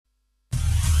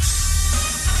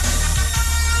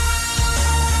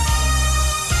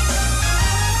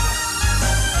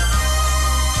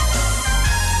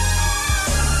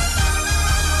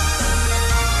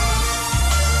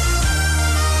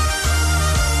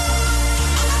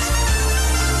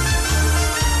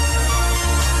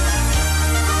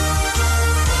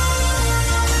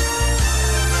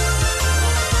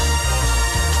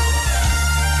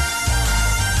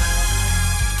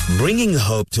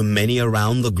hope to many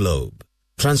around the globe,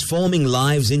 transforming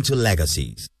lives into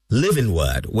legacies. Living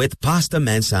Word with Pastor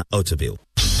Mensa Otabil.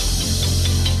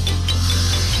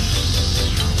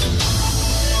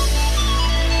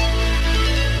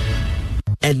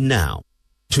 And now,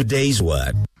 today's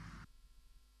word.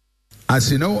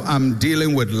 As you know, I'm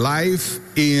dealing with life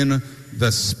in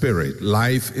the Spirit.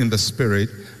 Life in the Spirit.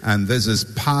 And this is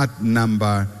part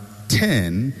number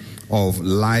 10 of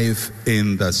Life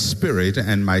in the Spirit.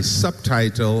 And my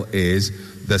subtitle is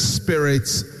The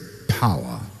Spirit's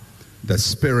Power. The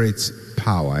Spirit's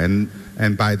Power.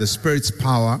 And by the Spirit's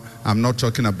power, I'm not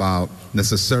talking about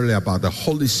necessarily about the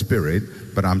Holy Spirit,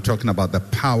 but I'm talking about the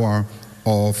power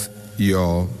of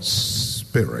your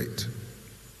spirit.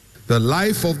 The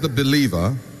life of the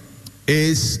believer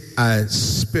is a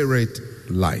spirit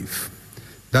life.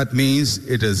 That means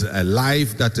it is a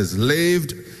life that is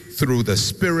lived through the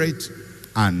Spirit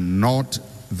and not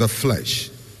the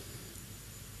flesh.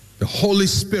 The Holy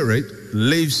Spirit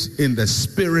lives in the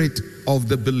spirit of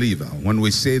the believer. When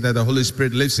we say that the Holy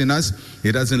Spirit lives in us,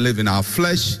 He doesn't live in our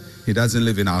flesh, He doesn't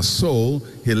live in our soul,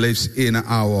 He lives in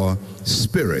our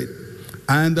spirit.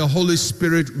 And the Holy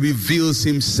Spirit reveals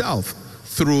Himself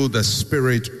through the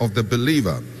spirit of the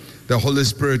believer. The Holy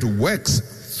Spirit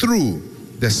works through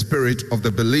the spirit of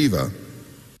the believer.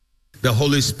 The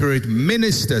Holy Spirit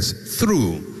ministers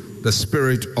through the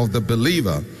spirit of the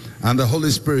believer. And the Holy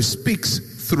Spirit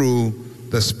speaks through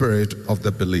the spirit of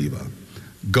the believer.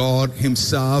 God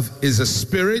Himself is a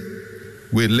spirit.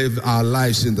 We live our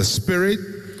lives in the Spirit.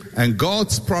 And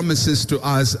God's promises to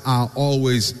us are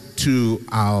always to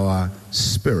our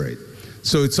spirit.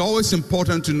 So it's always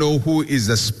important to know who is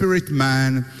the spirit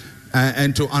man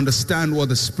and to understand what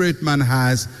the spirit man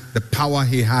has, the power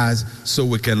he has, so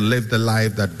we can live the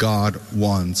life that God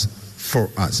wants for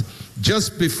us.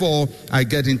 Just before I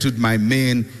get into my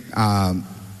main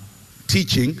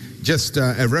teaching, just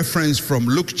a reference from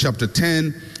Luke chapter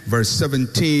 10, verse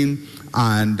 17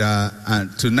 and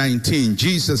to 19.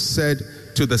 Jesus said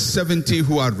to the 70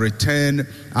 who had returned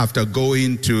after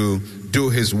going to do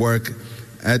His work,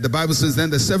 the Bible says, then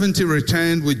the 70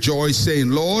 returned with joy, saying,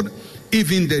 Lord,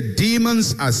 even the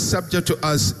demons are subject to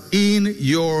us in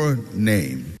your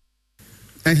name.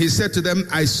 And He said to them,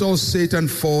 I saw Satan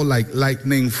fall like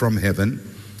lightning from heaven.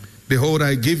 Behold,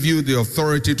 I give you the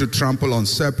authority to trample on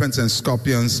serpents and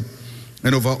scorpions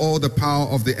and over all the power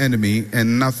of the enemy,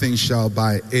 and nothing shall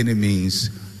by any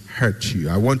means hurt you.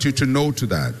 I want you to know to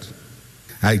that.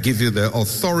 I give you the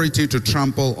authority to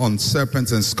trample on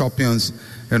serpents and scorpions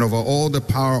and over all the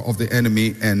power of the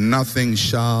enemy, and nothing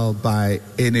shall by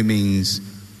any means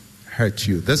hurt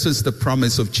you. This is the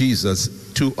promise of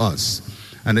Jesus to us.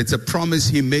 And it's a promise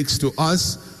He makes to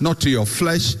us, not to your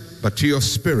flesh, but to your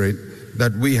spirit,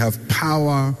 that we have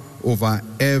power over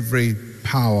every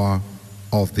power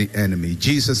of the enemy.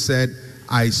 Jesus said,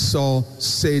 I saw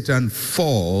Satan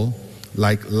fall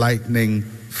like lightning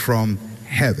from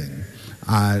heaven.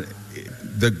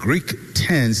 The Greek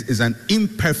tense is an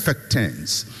imperfect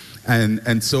tense,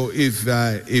 and so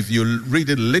if you read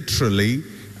it literally,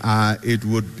 it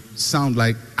would sound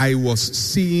like I was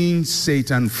seeing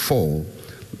Satan fall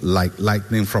like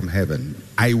lightning from heaven.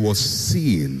 I was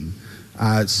seeing.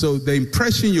 So the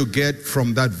impression you get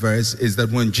from that verse is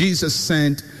that when Jesus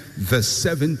sent the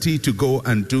 70 to go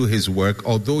and do His work,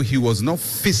 although He was not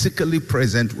physically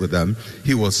present with them,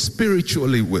 He was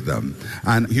spiritually with them,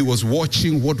 and He was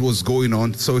watching what was going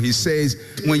on. So He says,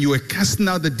 when you were casting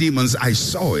out the demons, I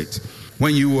saw it.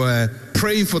 When you were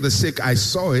praying for the sick, I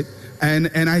saw it, and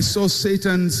I saw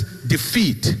Satan's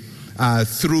defeat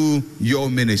through your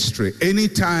ministry.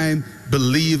 Anytime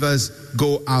believers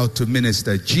go out to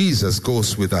minister, Jesus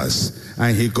goes with us,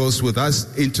 and He goes with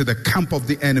us into the camp of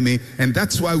the enemy. And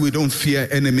that's why we don't fear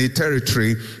enemy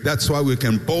territory. That's why we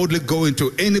can boldly go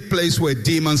into any place where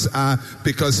demons are,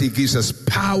 because He gives us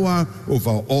power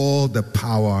over all the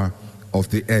power of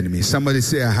the enemy. Somebody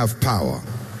say, I have power.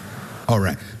 All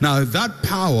right. Now that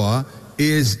power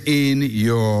is in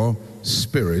your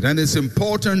spirit, and it's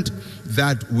important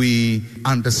that we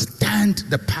understand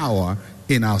the power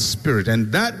in our spirit. And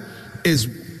that is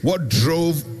what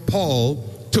drove Paul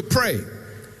to pray.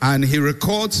 And he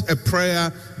records a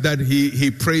prayer that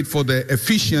he prayed for the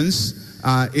Ephesians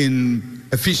in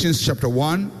Ephesians chapter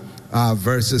 1,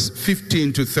 verses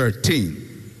 15 to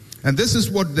 13. And this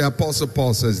is what the Apostle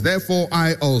Paul says. Therefore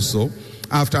I also,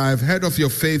 after I have heard of your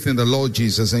faith in the Lord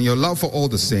Jesus and your love for all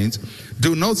the saints,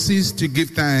 do not cease to give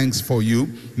thanks for you,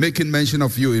 making mention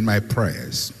of you in my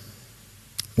prayers.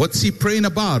 What's he praying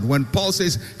about? When Paul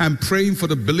says, I'm praying for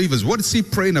the believers, what is he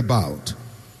praying about?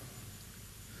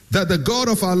 that the God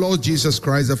of our Lord Jesus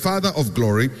Christ, the Father of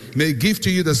glory, may give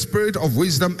to you the spirit of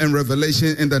wisdom and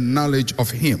revelation in the knowledge of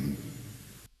him.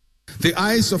 The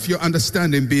eyes of your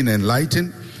understanding being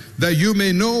enlightened, that you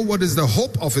may know what is the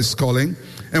hope of his calling,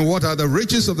 and what are the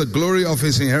riches of the glory of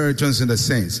his inheritance in the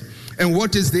saints, and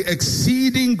what is the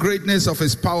exceeding greatness of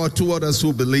his power toward us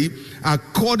who believe,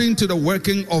 according to the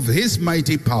working of his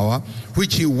mighty power,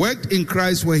 which he worked in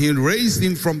Christ when he raised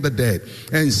him from the dead,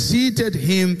 and seated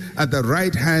him at the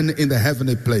right hand in the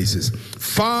heavenly places,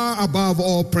 far above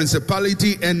all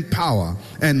principality and power,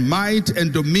 and might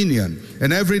and dominion,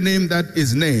 and every name that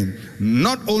is named,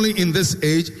 not only in this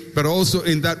age, but also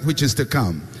in that which is to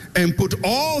come, and put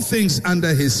all things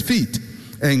under his feet,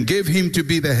 and gave him to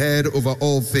be the head over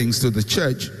all things to the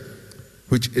church,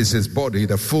 which is his body,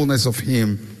 the fullness of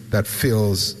him that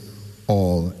fills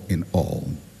all in all.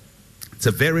 It's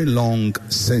a very long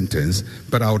sentence,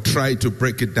 but I'll try to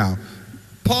break it down.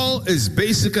 Paul is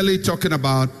basically talking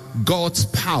about God's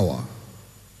power.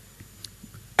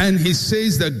 And he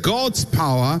says that God's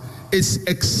power is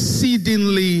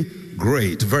exceedingly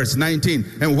great. Verse 19,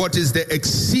 and what is the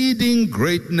exceeding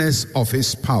greatness of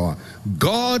his power?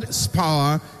 God's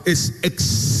power is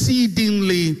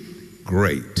exceedingly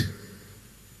great.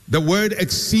 The word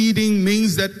exceeding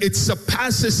means that it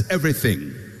surpasses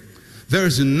everything.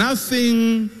 There's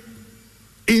nothing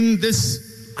in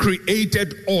this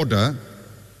created order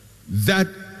that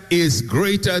is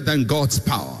greater than God's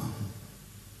power.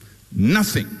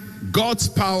 Nothing. God's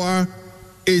power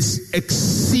is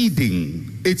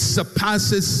exceeding. It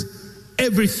surpasses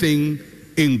everything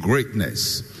in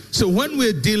greatness. So when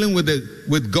we're dealing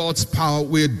with God's power,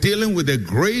 we're dealing with the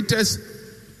greatest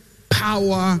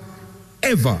power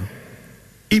ever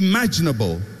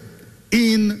imaginable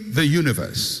in the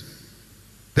universe.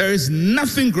 There is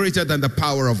nothing greater than the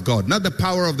power of God. Not the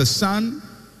power of the sun,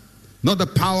 not the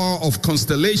power of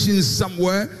constellations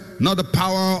somewhere, not the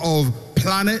power of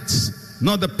planets,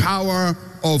 not the power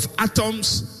of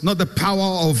atoms, not the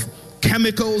power of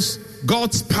chemicals.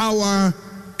 God's power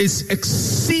is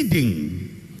exceeding.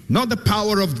 Not the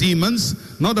power of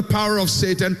demons, not the power of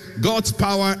Satan. God's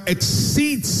power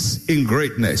exceeds in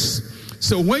greatness.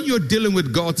 So when you're dealing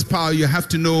with God's power, you have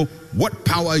to know what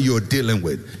power you're dealing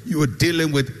with. You are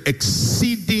dealing with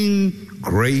exceeding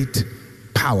great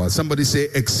power. Somebody say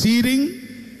exceeding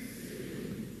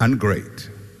and great.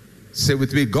 Say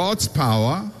with me, God's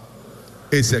power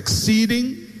is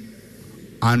exceeding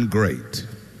and great.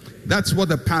 That's what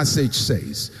the passage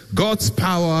says. God's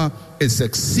power is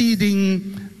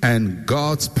exceeding and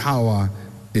God's power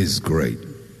is great.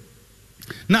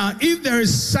 Now, if there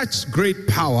is such great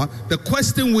power, the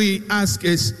question we ask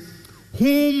is,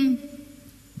 whom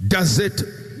does it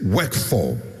work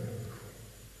for?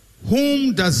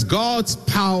 Whom does God's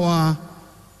power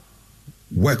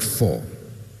work for?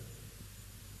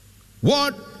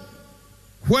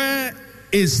 Where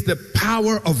is the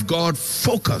power of God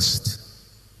focused?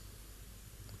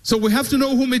 So we have to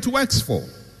know whom it works for.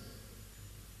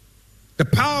 The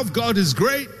power of God is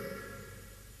great.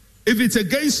 If it's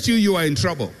against you, you are in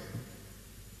trouble.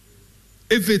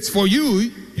 If it's for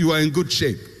you, you are in good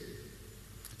shape.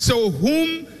 So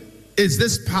whom is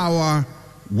this power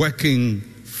working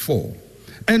for?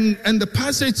 And the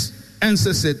passage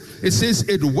answers it. It says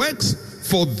it works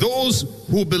for those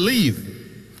who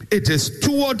believe. It is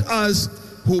toward us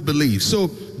who believe. So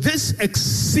this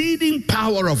exceeding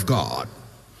power of God,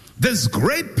 this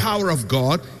great power of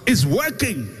God is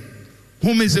working.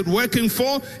 Whom is it working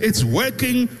for? It's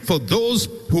working for those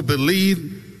who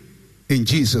believe in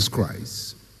Jesus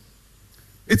Christ.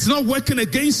 It's not working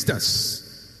against us.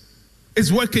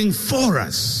 It's working for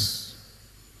us.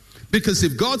 Because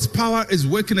if God's power is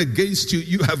working against you,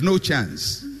 you have no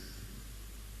chance.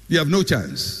 You have no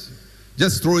chance.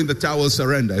 Just throw in the towel,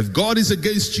 surrender. If God is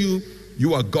against you,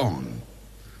 you are gone.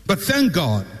 But thank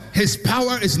God, his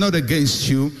power is not against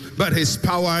you, but his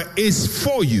power is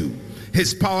for you.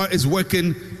 His power is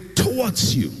working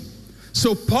towards you.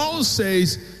 So Paul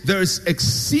says there's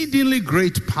exceedingly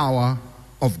great power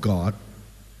of God.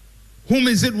 Whom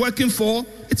is it working for?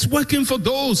 It's working for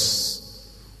those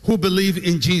who believe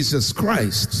in Jesus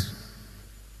Christ.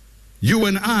 You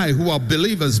and I who are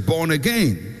believers born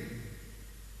again.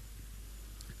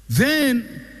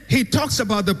 Then he talks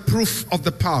about the proof of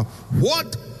the power.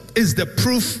 What is the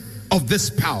proof of this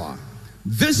power?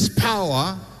 This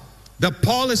power that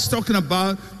Paul is talking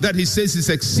about, that he says is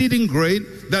exceeding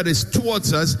great, that is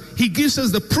towards us, he gives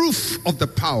us the proof of the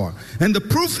power. And the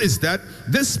proof is that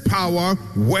this power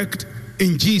worked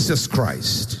in Jesus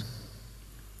Christ.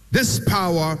 This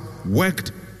power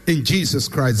worked in Jesus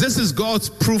Christ. This is God's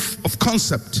proof of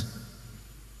concept.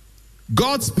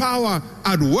 God's power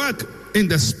at work in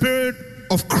the Spirit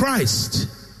of Christ.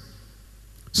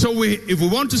 So if we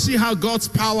want to see how God's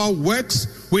power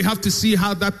works, we have to see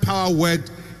how that power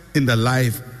worked in the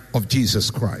life of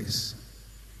Jesus Christ.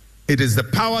 It is the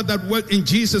power that worked in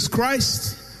Jesus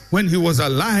Christ when he was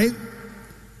alive.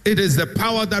 It is the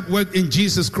power that worked in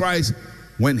Jesus Christ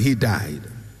when he died.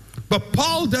 But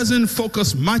Paul doesn't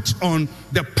focus much on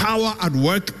the power at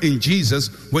work in Jesus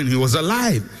when he was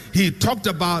alive. He talked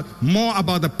more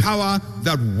about the power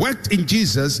that worked in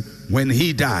Jesus when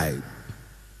he died.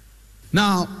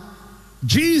 Now,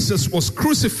 Jesus was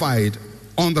crucified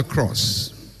on the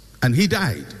cross and he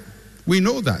died. We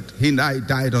know that. He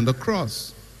died on the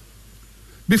cross.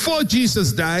 Before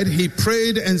Jesus died, he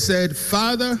prayed and said,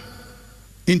 Father,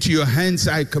 into your hands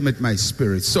I commit my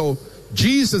spirit. So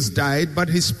Jesus died, but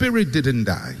his spirit didn't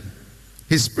die.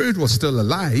 His spirit was still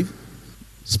alive.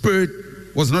 Spirit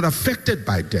was not affected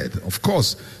by death. Of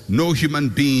course, no human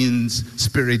being's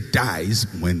spirit dies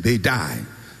when they die.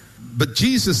 But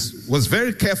Jesus was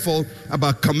very careful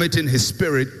about committing his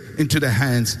spirit into the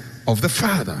hands of the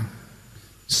Father.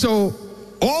 So,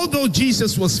 although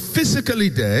Jesus was physically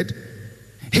dead,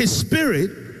 his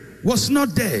spirit was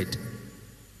not dead.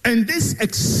 And this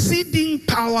exceeding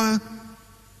power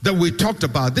that we talked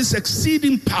about, this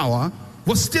exceeding power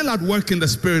was still at work in the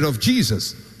spirit of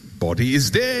Jesus. Body is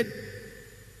dead,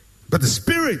 but the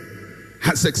spirit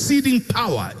has exceeding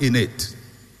power in it.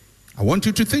 I want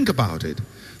you to think about it.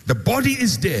 The body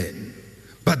is dead,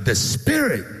 but the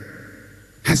spirit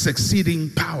has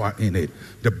exceeding power in it.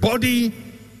 The body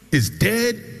is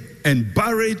dead and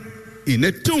buried in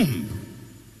a tomb,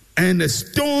 and a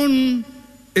stone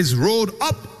is rolled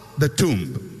up the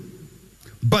tomb.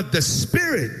 But the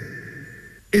spirit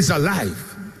is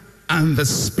alive, and the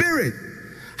spirit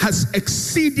has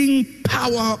exceeding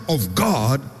power of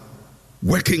God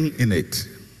working in it,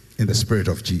 in the spirit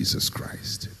of Jesus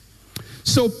Christ.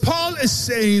 So Paul is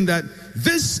saying that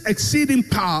this exceeding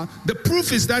power, the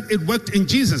proof is that it worked in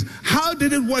Jesus. How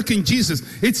did it work in Jesus?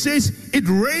 It says it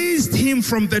raised him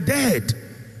from the dead.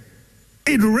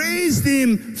 It raised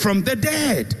him from the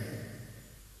dead.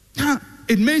 Now,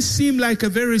 it may seem like a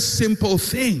very simple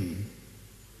thing,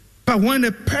 but when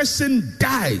a person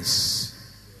dies,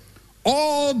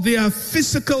 all their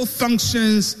physical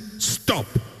functions stop.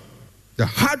 The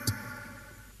heart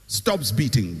stops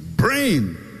beating,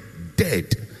 brain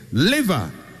dead,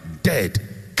 liver dead,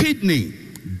 kidney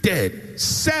dead,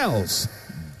 cells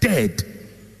dead.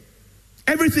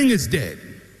 Everything is dead.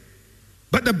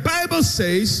 But the Bible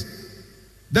says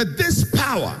that this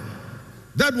power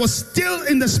that was still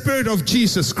in the spirit of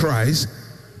Jesus Christ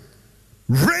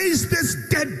raised this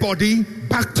dead body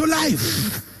back to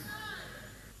life.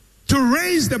 To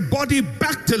raise the body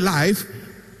back to life,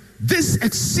 this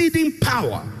exceeding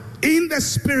power in the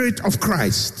spirit of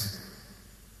Christ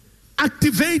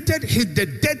activated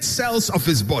the dead cells of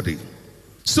his body,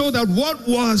 so that what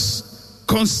was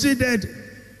considered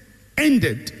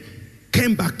ended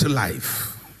came back to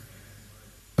life.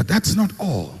 But that's not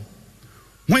all.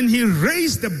 When he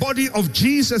raised the body of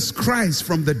Jesus Christ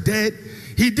from the dead,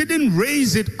 he didn't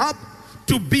raise it up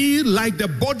to be like the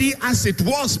body as it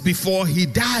was before he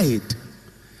died.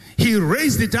 He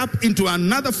raised it up into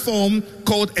another form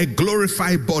called a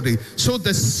glorified body. So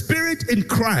the spirit in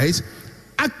Christ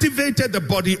activated the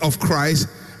body of Christ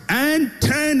and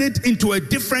turned it into a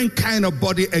different kind of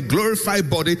body, a glorified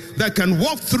body that can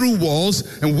walk through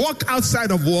walls and walk outside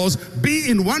of walls, be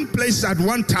in one place at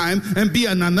one time and be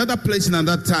in another place in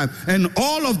another time. And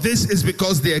all of this is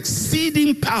because the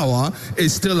exceeding power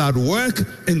is still at work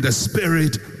in the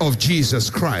spirit of Jesus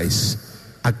Christ,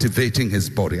 activating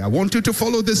his body. I want you to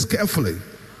follow this carefully,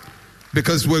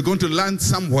 because we're going to land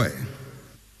somewhere.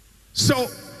 So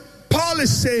Paul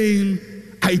is saying,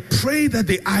 I pray that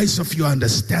the eyes of your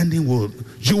understanding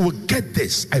you will get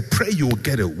this. I pray you will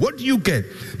get it. What do you get?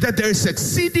 That there is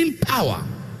exceeding power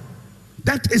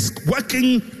that is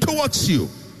working towards you.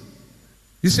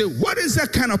 You say, what is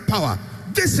that kind of power?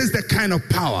 This is the kind of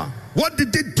power. What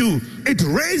did it do? It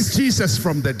raised Jesus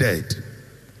from the dead.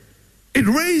 It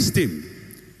raised him.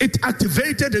 It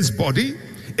activated his body.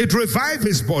 It revived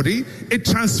his body. It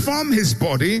transformed his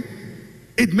body.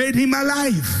 It made him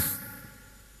alive.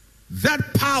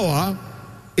 That power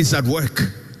is at work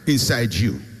inside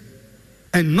you.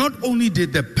 And not only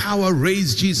did the power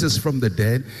raise Jesus from the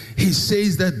dead, he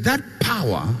says that that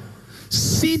power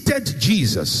seated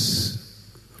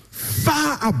Jesus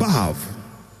far above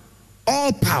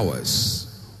all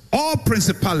powers, all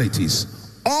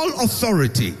principalities, all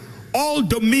authority, all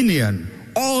dominion,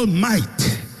 all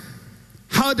might.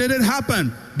 How did it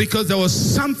happen? Because there was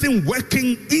something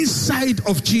working inside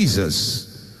of Jesus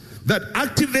that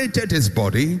activated his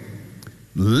body,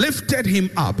 lifted him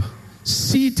up,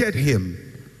 seated him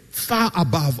far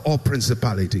above all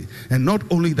principality. And not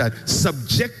only that,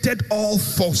 subjected all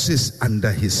forces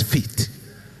under his feet.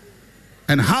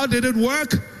 And how did it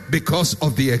work? Because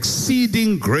of the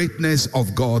exceeding greatness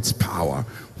of God's power.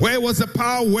 Where was the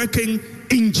power working?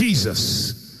 In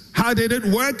Jesus. How did it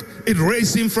work? It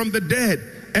raised him from the dead.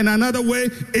 And another way,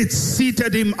 it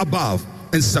seated him above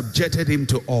and subjected him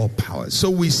to all power. So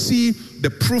we see the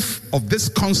proof of this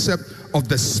concept of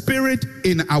the Spirit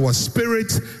in our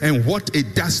spirits and what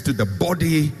it does to the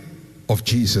body of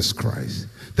Jesus Christ.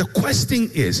 The question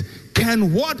is,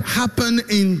 can what happened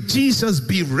in Jesus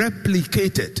be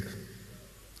replicated?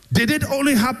 Did it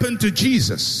only happen to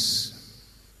Jesus?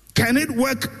 Can it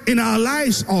work in our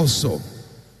lives also?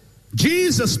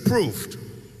 Jesus proved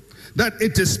that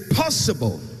it is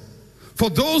possible for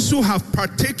those who have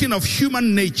partaken of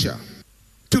human nature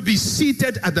to be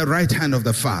seated at the right hand of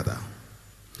the Father.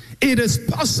 It is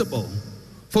possible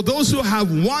for those who have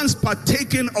once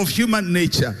partaken of human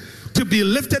nature to be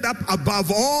lifted up above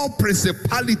all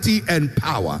principality and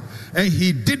power. And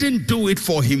he didn't do it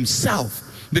for himself,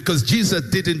 because Jesus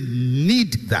didn't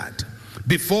need that.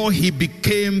 Before he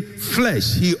became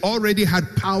flesh, he already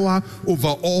had power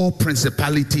over all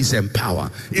principalities and power.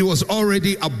 He was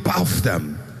already above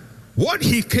them. What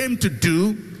he came to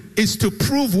do is to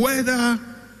prove whether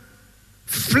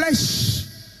flesh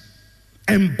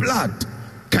and blood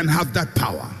can have that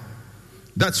power.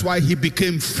 That's why he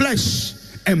became flesh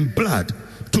and blood,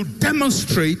 to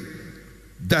demonstrate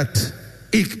that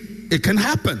it can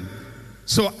happen.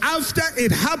 So after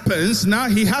it happens, now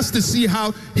he has to see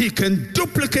how he can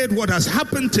duplicate what has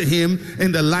happened to him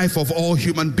in the life of all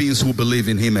human beings who believe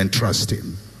in him and trust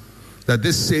him. That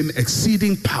this same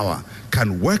exceeding power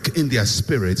can work in their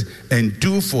spirits and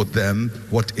do for them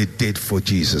what it did for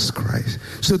Jesus Christ.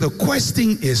 So the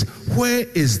question is, where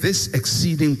is this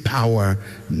exceeding power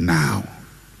now?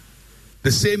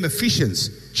 The same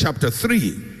Ephesians chapter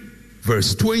 3,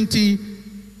 verse 20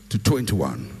 to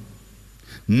 21.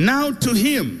 Now to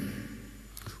him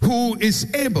who is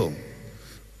able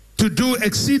to do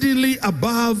exceedingly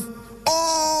above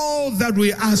all that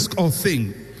we ask or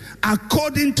think,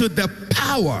 according to the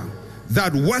power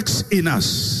that works in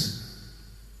us.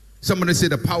 Somebody say,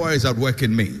 the power is at work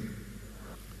in me.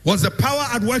 Was the power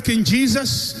at work in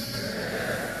Jesus?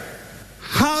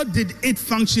 How did it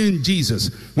function in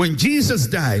Jesus? When Jesus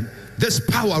died, this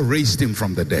power raised him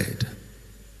from the dead,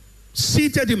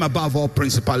 seated him above all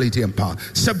principality and power,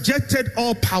 subjected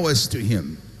all powers to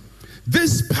him.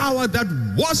 This power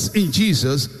that was in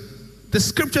Jesus, the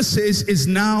scripture says, is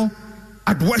now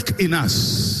at work in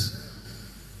us.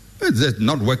 It's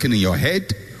not working in your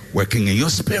head, working in your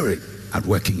spirit, at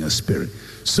work in your spirit.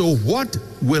 So what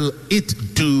will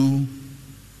it do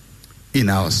in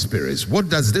our spirits? What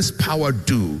does this power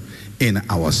do in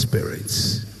our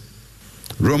spirits?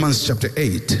 Romans chapter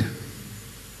 8,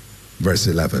 verse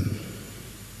 11.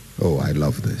 Oh, I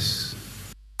love this.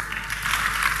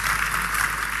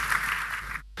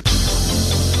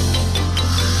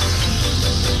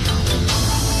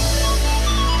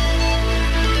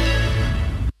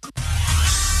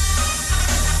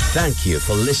 Thank you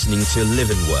for listening to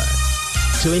Living Word.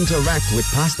 To interact with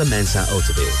Pastor Mensa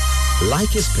Otabil, like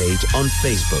his page on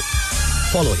Facebook.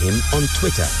 Follow him on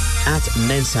Twitter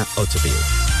 @Mensa Otabil.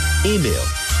 Email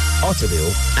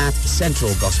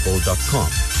otabil@centralgospel.com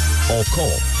or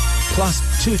call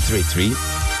 +233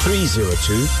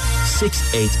 302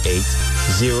 688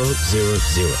 000.